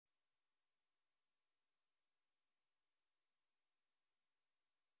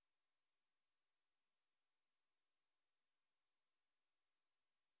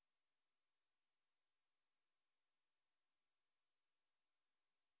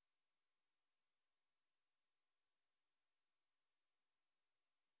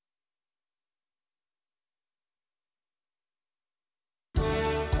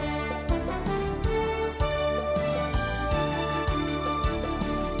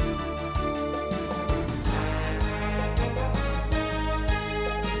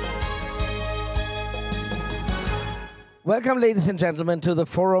Welcome, ladies and gentlemen, to the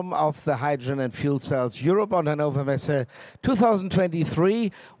Forum of the Hydrogen and Fuel Cells Europe on Hannover Messe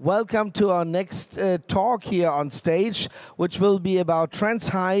 2023. Welcome to our next talk here on stage, which will be about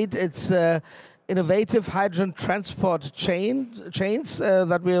TransHyDE. It's innovative hydrogen transport chains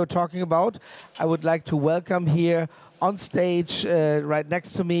that we are talking about. I would like to welcome here on stage, right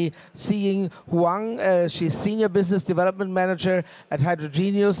next to me, Siying Huang. She's Senior Business Development Manager at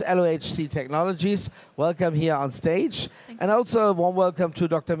Hydrogenious LOHC Technologies. Welcome here on stage. And also a warm welcome to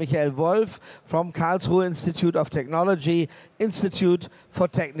Dr. Michael Wolf from Karlsruhe Institute of Technology, Institute for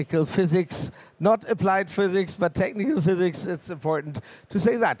Technical Physics. Not applied physics, but technical physics. It's important to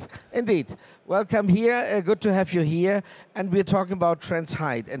say that. Indeed. Welcome here. Good to have you here. And we're talking about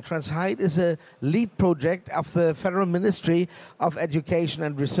TransHyDE. And TransHyDE is a lead project of the Federal Ministry of Education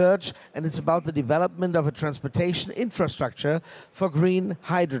and Research. And it's about the development of a transportation infrastructure for green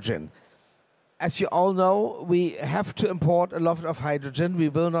hydrogen. As you all know, we have to import a lot of hydrogen. We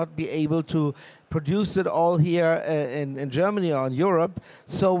will not be able to produce it all here in Germany or in Europe.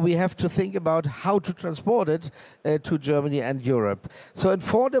 So we have to think about how to transport it to Germany and Europe. So in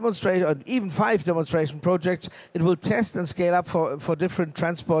 4 demonstration, or even 5 demonstration projects, it will test and scale up for different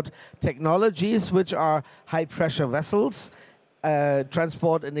transport technologies, which are high pressure vessels,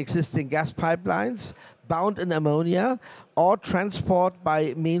 transport in existing gas pipelines, bound in ammonia, or transport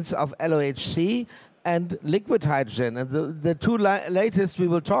by means of LOHC and liquid hydrogen. And the two latest we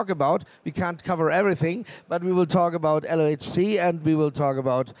will talk about, we can't cover everything, but we will talk about LOHC and we will talk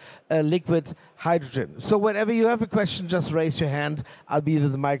about liquid hydrogen. So whenever you have a question, just raise your hand. I'll be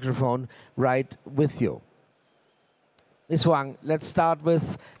with the microphone right with you. Ms. Huang, let's start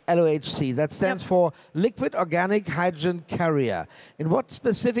with LOHC. That stands for Liquid Organic Hydrogen Carrier. In what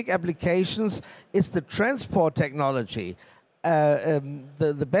specific applications is the transport technology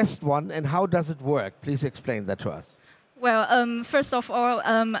the best one, and how does it work? Please explain that to us. Well, first of all,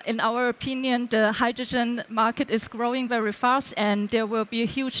 in our opinion, the hydrogen market is growing very fast, and there will be a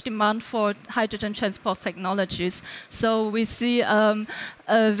huge demand for hydrogen transport technologies. So we see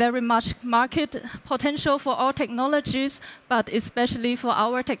very much market potential for all technologies, but especially for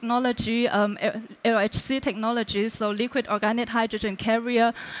our technology, LOHC technology, so liquid organic hydrogen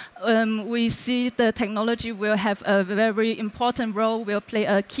carrier. We see the technology will have a very important role, will play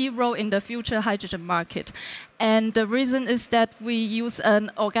a key role in the future hydrogen market. And the reason is that we use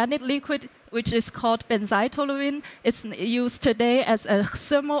an organic liquid, which is called benzytoluene. It's used today as a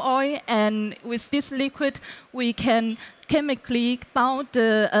thermal oil, and with this liquid, we can chemically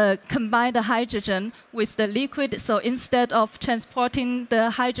combine the hydrogen with the liquid. So instead of transporting the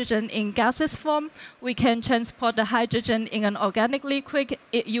hydrogen in gaseous form, we can transport the hydrogen in an organic liquid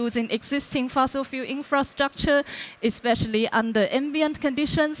using existing fossil fuel infrastructure, especially under ambient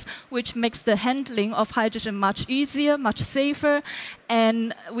conditions, which makes the handling of hydrogen much easier, much safer.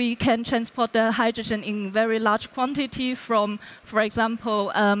 And we can transport the hydrogen in very large quantity from, for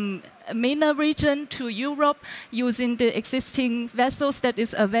example, MENA region to Europe using the existing vessels that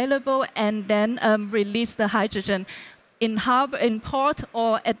is available, and then release the hydrogen in harbor, in port,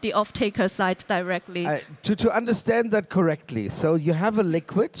 or at the off-taker site directly. To understand that correctly, so you have a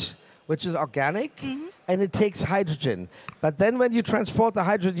liquid which is organic, and it takes hydrogen. But then when you transport the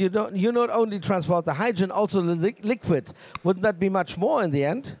hydrogen, you not only transport the hydrogen, also the liquid. Wouldn't that be much more in the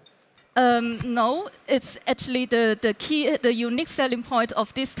end? No, it's actually the key, the unique selling point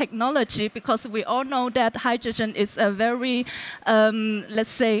of this technology, because we all know that hydrogen is a very, let's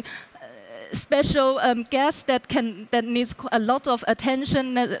say, special gas that needs a lot of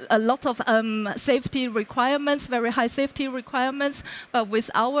attention, a lot of safety requirements, very high safety requirements. But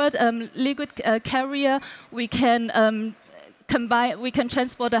with our liquid carrier, we can we can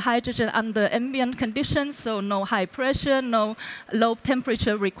transport the hydrogen under ambient conditions, so no high pressure, no low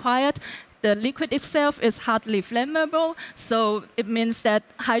temperature required. The liquid itself is hardly flammable, so it means that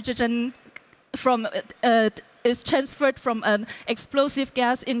hydrogen is transferred from an explosive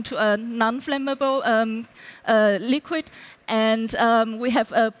gas into a non-flammable liquid. And we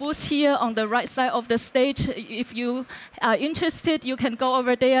have a booth here on the right side of the stage. If you are interested, you can go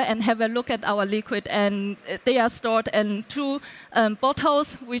over there and have a look at our liquid. And they are stored in 2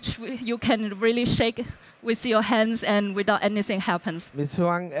 bottles, which you can really shake with your hands and without anything happens. Ms.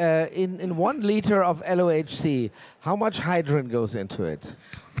 Huang, in 1 liter of LOHC, how much hydrogen goes into it?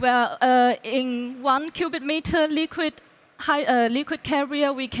 Well, in 1 cubic meter liquid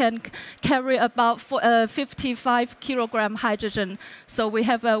carrier, we can carry about 55 kilogram hydrogen. So we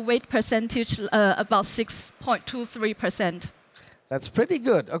have a weight percentage about 6.23%. That's pretty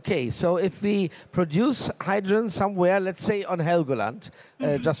good. Okay, so if we produce hydrogen somewhere, let's say on Helgoland,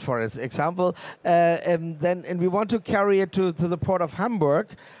 just for example, and we want to carry it to the port of Hamburg,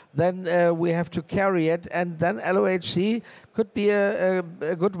 then we have to carry it, and then LOHC could be a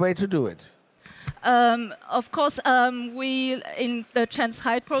good way to do it. Of course, we in the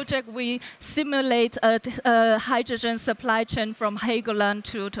TransHyDE project we simulate a hydrogen supply chain from Helgoland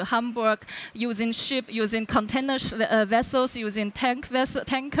to Hamburg using ship, using container vessels, using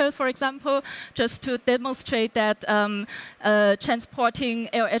tankers, for example, just to demonstrate that transporting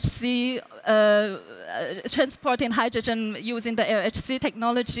LHC. Transporting hydrogen using the LHC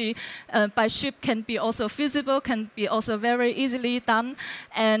technology by ship can be also feasible, can be also very easily done,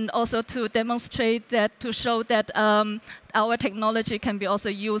 and also to demonstrate that, to show that our technology can be also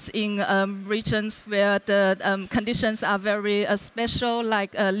used in regions where the conditions are very special,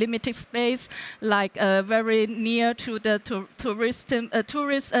 like limited space, like very near to the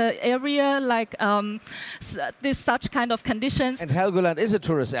tourist area, like such kind of conditions. And Helgoland is a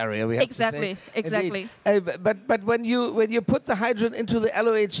tourist area, we have to say. Exactly. But when you put the hydrogen into the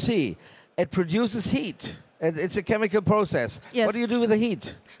LOHC, it produces heat. It's a chemical process. Yes. What do you do with the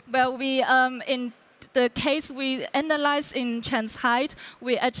heat? Well, we in the case we analyzed in TransHyDE,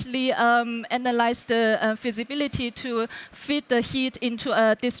 we actually analyzed the feasibility to feed the heat into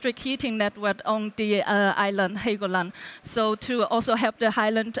a district heating network on the island Helgoland. So to also help the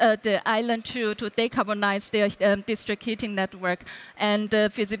island to decarbonize their district heating network. And the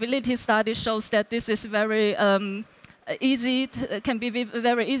feasibility study shows that this is very easy, can be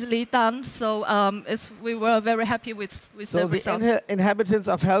very easily done. So we were very happy with the result. So the inhabitants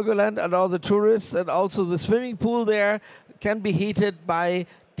of Helgoland and all the tourists and also the swimming pool there can be heated by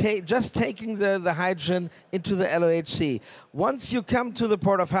just taking the hydrogen into the LOHC. Once you come to the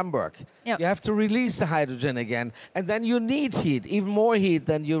port of Hamburg, yep, you have to release the hydrogen again, and then you need heat, even more heat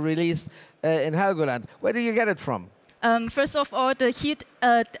than you released in Helgoland. Where do you get it from? First of all, the heat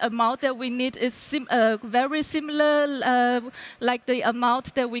amount that we need is very similar, like the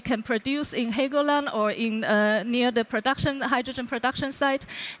amount that we can produce in Helgoland or in near the hydrogen production site.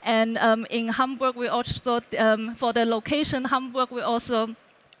 And in Hamburg, we also, for the location Hamburg, we also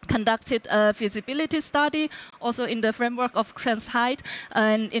conducted a feasibility study, also in the framework of TransHyDE.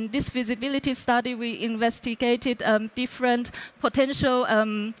 And in this feasibility study, we investigated different potential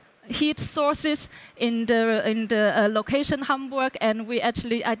heat sources in the location Hamburg, and we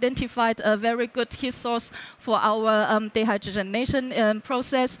actually identified a very good heat source for our dehydrogenation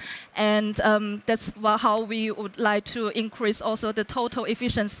process, and that's how we would like to increase also the total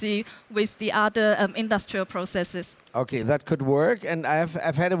efficiency with the other industrial processes. Okay, that could work. And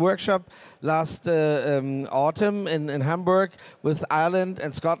I've had a workshop last autumn in Hamburg with Ireland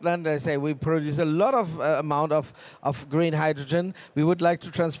and Scotland. They say we produce a lot of amount of green hydrogen. We would like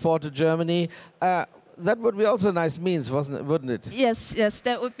to transport to Germany. That would be also a nice means, wouldn't it? Yes, yes.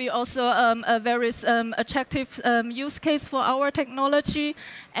 That would be also a very attractive use case for our technology,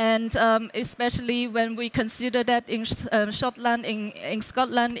 and especially when we consider that in Scotland, in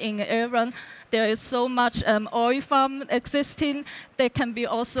Scotland, in Ireland, there is so much oil farm existing that can be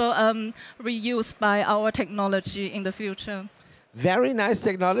also reused by our technology in the future. Very nice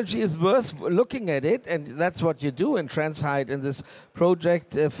technology. Is worth looking at it, and that's what you do in TransHyDE in this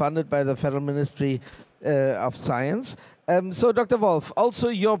project funded by the Federal Ministry of Science. So, Dr. Wolf, also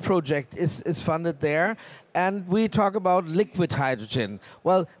your project is funded there, and we talk about liquid hydrogen.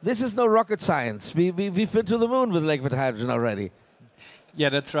 Well, this is no rocket science. We've been to the moon with liquid hydrogen already. Yeah,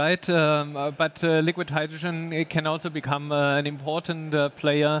 that's right. But liquid hydrogen can also become an important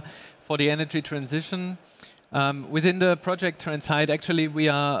player for the energy transition. Within the project TransHyDE, actually, we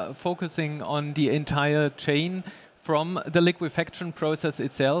are focusing on the entire chain from the liquefaction process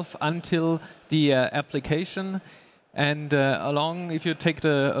itself until the application. And if you take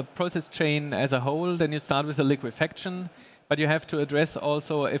the process chain as a whole, then you start with the liquefaction, but you have to address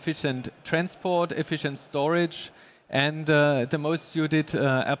also efficient transport, efficient storage, and the most suited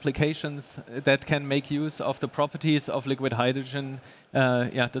applications that can make use of the properties of liquid hydrogen,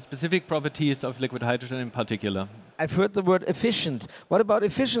 the specific properties of liquid hydrogen in particular. I've heard the word efficient. What about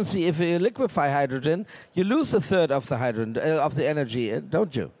efficiency? If you liquefy hydrogen, you lose a third of the hydrogen, of the energy,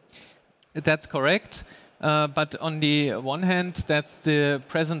 don't you? That's correct. But on the one hand, that's the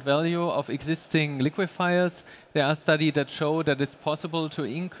present value of existing liquefiers. There are studies that show that it's possible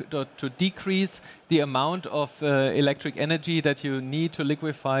to decrease the amount of electric energy that you need to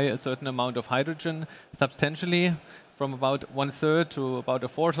liquefy a certain amount of hydrogen substantially, from about 1/3 to about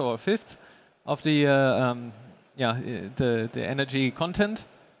 1/4 or 1/5 of the energy content.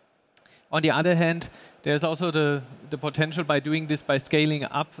 On the other hand, there's also the potential by doing this by scaling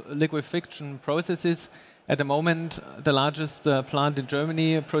up liquefaction processes. At the moment, the largest plant in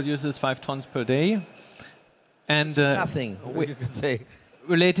Germany produces 5 tons per day. And nothing, you could say.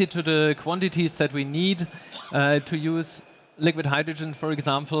 Related to the quantities that we need to use liquid hydrogen, for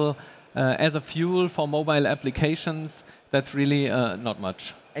example, as a fuel for mobile applications, that's really not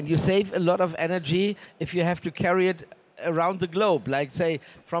much. And you save a lot of energy if you have to carry it around the globe, like say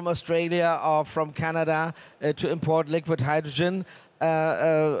from Australia or from Canada to import liquid hydrogen.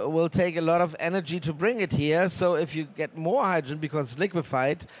 Will take a lot of energy to bring it here. So if you get more hydrogen because it's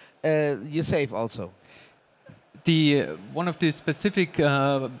liquefied, you save also. One of the specific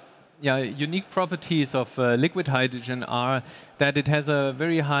unique properties of liquid hydrogen are that it has a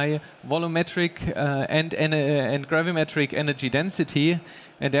very high volumetric and gravimetric energy density,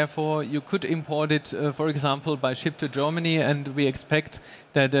 and therefore you could import it, for example, by ship to Germany, and we expect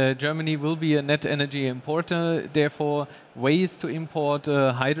that Germany will be a net energy importer. Therefore, ways to import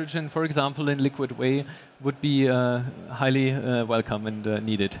hydrogen, for example, in liquid way, would be highly welcome and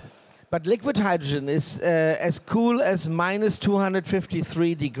needed. But liquid hydrogen is as cool as minus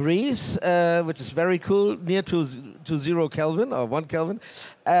 253 degrees, which is very cool, near to 0 Kelvin or 1 Kelvin.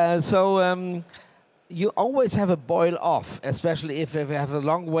 You always have a boil off, especially if you have a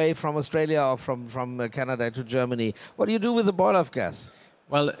long way from Australia or from Canada to Germany. What do you do with the boil off gas?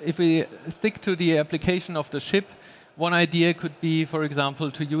 Well, if we stick to the application of the ship, one idea could be, for example,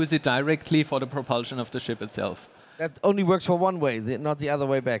 to use it directly for the propulsion of the ship itself. That only works for one way, not the other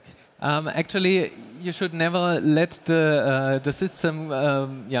way back. Actually, you should never let the system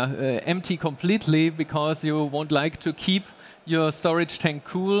empty completely, because you won't like to keep your storage tank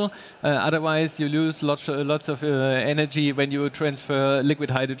cool. Otherwise, you lose lots of energy when you transfer liquid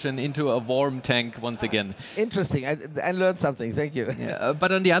hydrogen into a warm tank once again. Interesting. I learned something. Thank you. Yeah,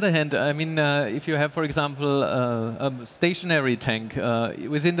 but on the other hand, I mean, if you have, for example, a stationary tank,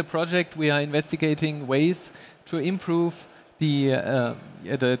 within the project, we are investigating ways to improve the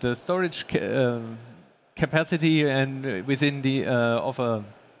storage capacity and within the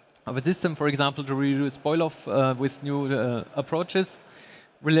of a system, for example, to reduce boil off with new approaches.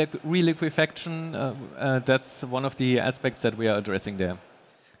 Reliquefaction, that's one of the aspects that we are addressing there.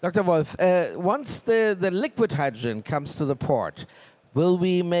 Dr. Wolf, once the liquid hydrogen comes to the port, will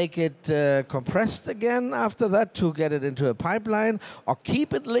we make it compressed again after that to get it into a pipeline, or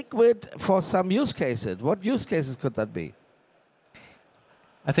keep it liquid for some use cases? What use cases could that be?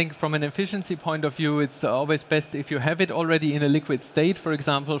 I think from an efficiency point of view, it's always best if you have it already in a liquid state, for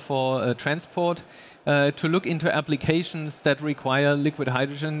example, for transport, to look into applications that require liquid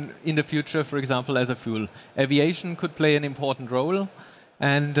hydrogen in the future, for example, as a fuel. Aviation could play an important role,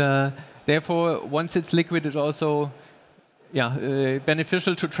 and therefore, once it's liquid, it's also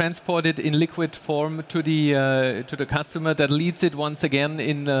beneficial to transport it in liquid form to the customer that leads it once again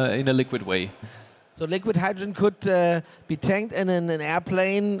in a liquid way. So liquid hydrogen could be tanked in an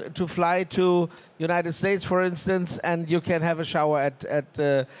airplane to fly to United States, for instance, and you can have a shower at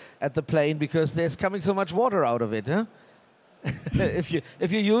the plane because there's coming so much water out of it, huh? if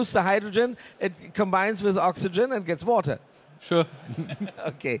you use the hydrogen, it combines with oxygen and gets water. Sure.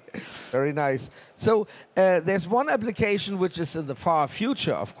 Okay, very nice. So there's one application which is in the far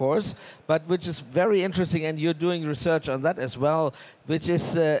future, of course, but which is very interesting, and you're doing research on that as well, which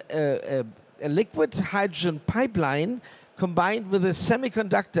is a liquid hydrogen pipeline combined with a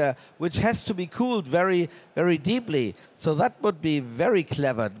semiconductor which has to be cooled very, very deeply. So that would be very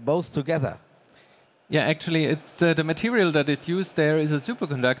clever, both together. Yeah, actually, it's the material that is used there is a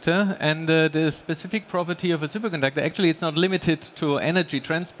superconductor, and the specific property of a superconductor, actually it's not limited to energy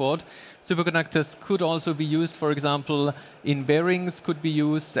transport. Superconductors could also be used, for example, in bearings, could be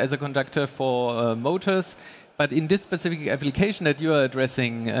used as a conductor for motors. But in this specific application that you are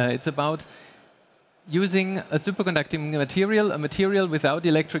addressing, it's about using a superconducting material, a material without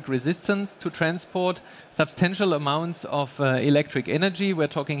electric resistance, to transport substantial amounts of electric energy. We're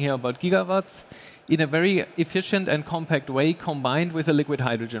talking here about gigawatts, in a very efficient and compact way, combined with a liquid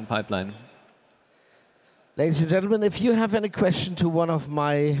hydrogen pipeline. Ladies and gentlemen, if you have any question to one of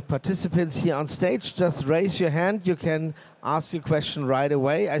my participants here on stage, just raise your hand. You can ask your question right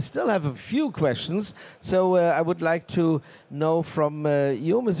away. I still have a few questions, so I would like to know from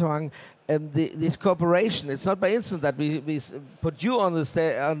you, Ms. Huang, this cooperation. It's not by instance that we put you on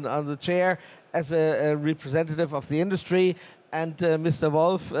the chair as a representative of the industry and Mr.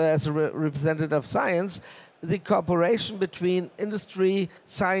 Wolf as a representative of science. The cooperation between industry,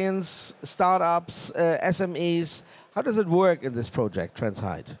 science, startups, SMEs, how does it work in this project,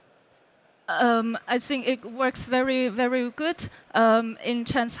 TransHyDE? I think it works very, very good. In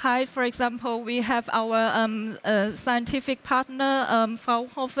TransHyDE, for example, we have our scientific partner,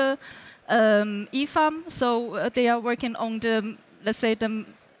 Fraunhofer, EFAM. So they are working on the, let's say, the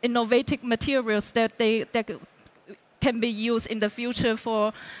innovative materials that can be used in the future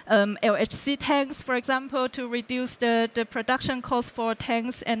for LHC tanks, for example, to reduce the production cost for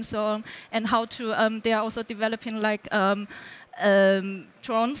tanks and so on, and how to, they are also developing like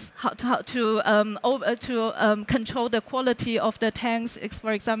drones, how to control the quality of the tanks,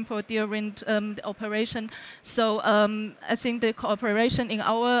 for example, during the operation. So I think the cooperation in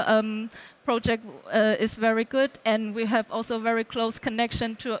our project is very good, and we have also very close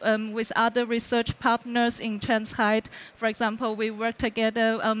connection to with other research partners in TransHyDE. For example, we work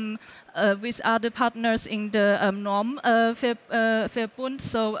together with other partners in the NORM Verbund.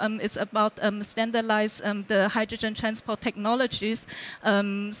 So it's about standardize the hydrogen transport technologies.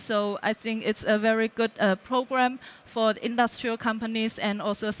 So I think it's a very good program for industrial companies and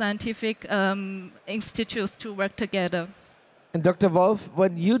also scientific institutes to work together. And Dr. Wolf,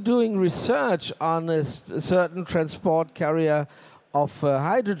 when you're doing research on a certain transport carrier of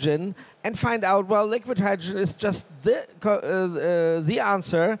hydrogen and find out, well, liquid hydrogen is just the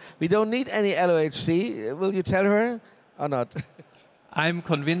answer, we don't need any LOHC, will you tell her or not? I'm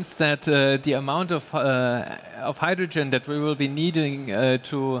convinced that the amount of hydrogen that we will be needing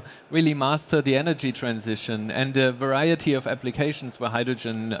to really master the energy transition and the variety of applications where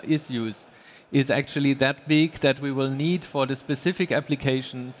hydrogen is used is actually that big that we will need for the specific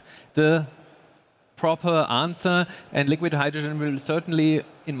applications the proper answer, and liquid hydrogen will certainly,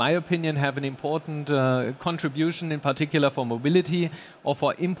 in my opinion, have an important contribution, in particular for mobility or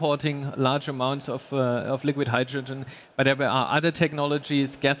for importing large amounts of liquid hydrogen. But there are other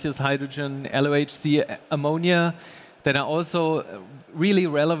technologies, gaseous hydrogen, LOHC, ammonia, that are also really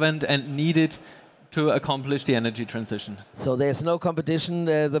relevant and needed to accomplish the energy transition. So there's no competition.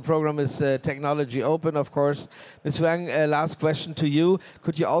 The program is technology open, of course. Ms. Huang, last question to you.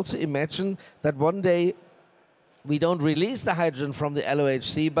 Could you also imagine that one day we don't release the hydrogen from the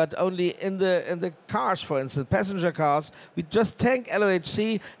LOHC, but only in the cars, for instance, passenger cars, we just tank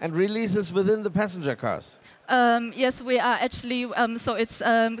LOHC and release this within the passenger cars? Yes, we are actually, so it's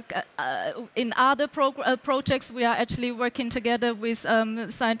in other projects, we are actually working together with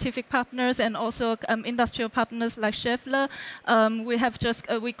scientific partners and also industrial partners like Schaeffler. We have just,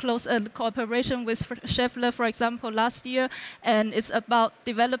 we closed a cooperation with Schaeffler, for example, last year, and it's about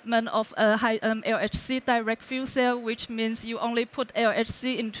development of a LHC direct fuel cell, which means you only put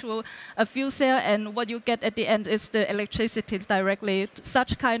LHC into a fuel cell, and what you get at the end is the electricity directly.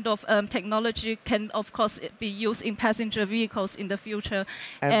 Such kind of technology can, of course, be used in passenger vehicles in the future.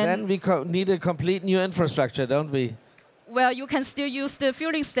 And then we need a complete new infrastructure, don't we? Well, you can still use the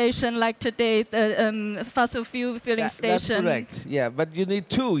fueling station like today, the fossil fuel filling station. That's correct, yeah. But you need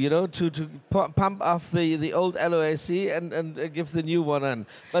two, you know, to pump off the old LOHC and give the new one on.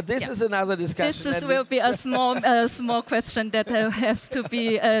 But this is another discussion. This will be a small question that has to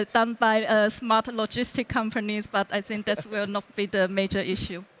be done by smart logistic companies, but I think that will not be the major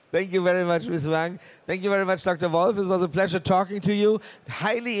issue. Thank you very much, Ms. Huang. Thank you very much, Dr. Wolf. It was a pleasure talking to you.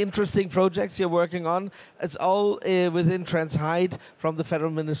 Highly interesting projects you're working on. It's all within TransHyDE from the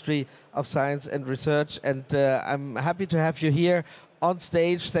Federal Ministry of Science and Research. And I'm happy to have you here on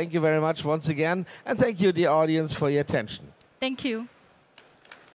stage. Thank you very much once again. And thank you, the audience, for your attention. Thank you.